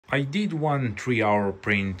I did one 3-hour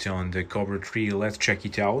print on the Kobra tree. Let's check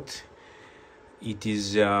it out. It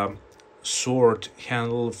is a sword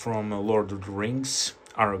handle from Lord of the Rings,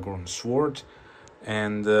 Aragorn sword.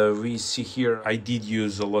 And we see here I did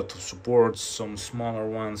use a lot of supports, some smaller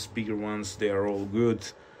ones, bigger ones, they are all good.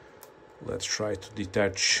 Let's try to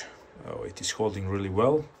detach. Oh, it is holding really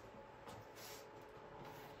well.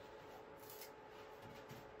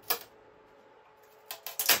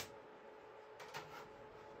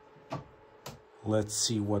 Let's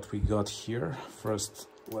see what we got here. First,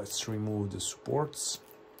 let's remove the supports.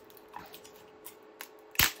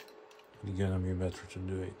 It's gonna be better to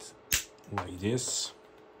do it like this.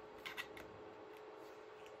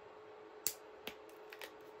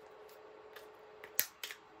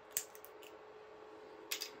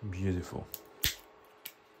 Beautiful.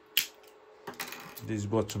 This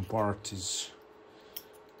bottom part is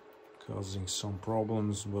causing some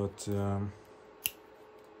problems, but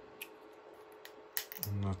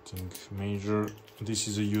nothing major. This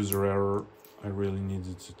is a user error. I really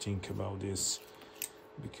needed to think about this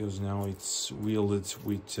because now it's wielded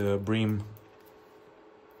with brim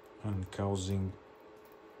and causing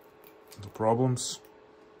the problems.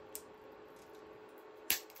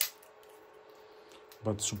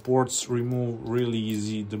 But supports remove really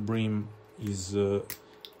easy. The brim is the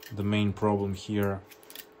main problem here,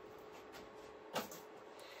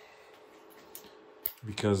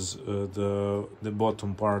 because the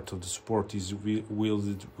bottom part of the support is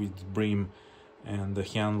wielded with brim and the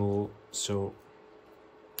handle, so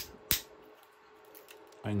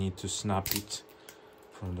I need to snap it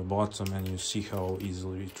from the bottom, and you see how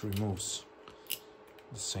easily it removes.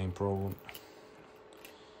 The same problem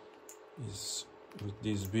is with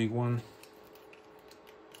this big one.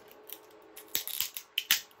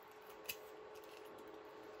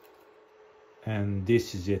 And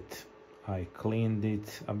this is it. I cleaned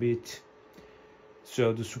it a bit.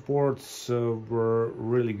 So the supports were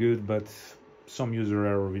really good, but some user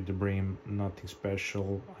error with the brim, nothing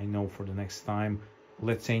special. I know for the next time.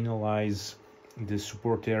 Let's analyze the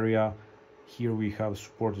support area. Here we have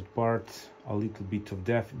supported part, a little bit of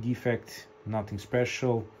defect, nothing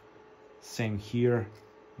special. Same here,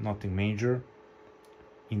 nothing major.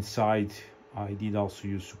 Inside I did also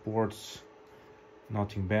use supports,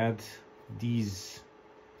 nothing bad. These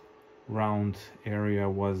round area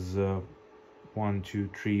was 1, 2,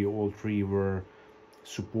 3, all three were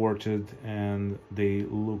supported and they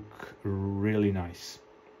look really nice.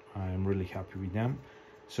 I'm really happy with them,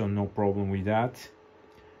 so no problem with that.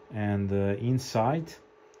 And inside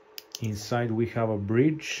we have a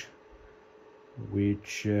bridge,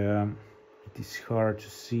 which it is hard to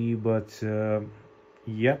see, but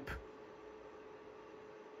yep,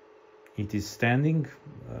 it is standing.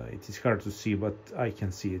 It is hard to see, but I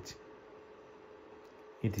can see it.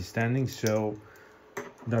 It is standing, so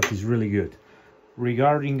that is really good.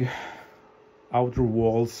 Regarding outer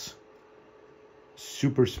walls,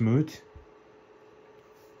 super smooth.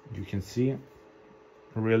 You can see,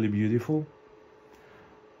 really beautiful.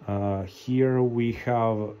 Here we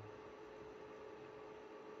have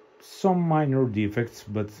some minor defects,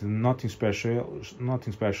 but nothing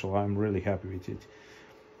special. I'm really happy with it.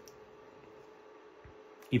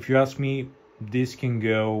 If you ask me, this can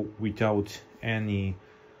go without any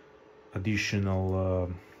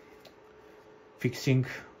additional fixing.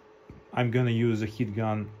 I'm gonna use a heat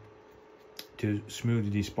gun to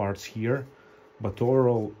smooth these parts here, but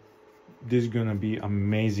overall this is gonna be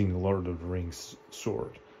amazing Lord of the Rings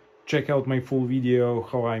sword. Check out my full video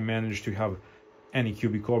how I managed to have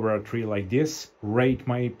Anycubic Kobra tree like this. Rate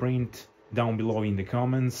my print down below in the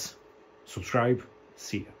comments. Subscribe.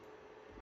 See ya.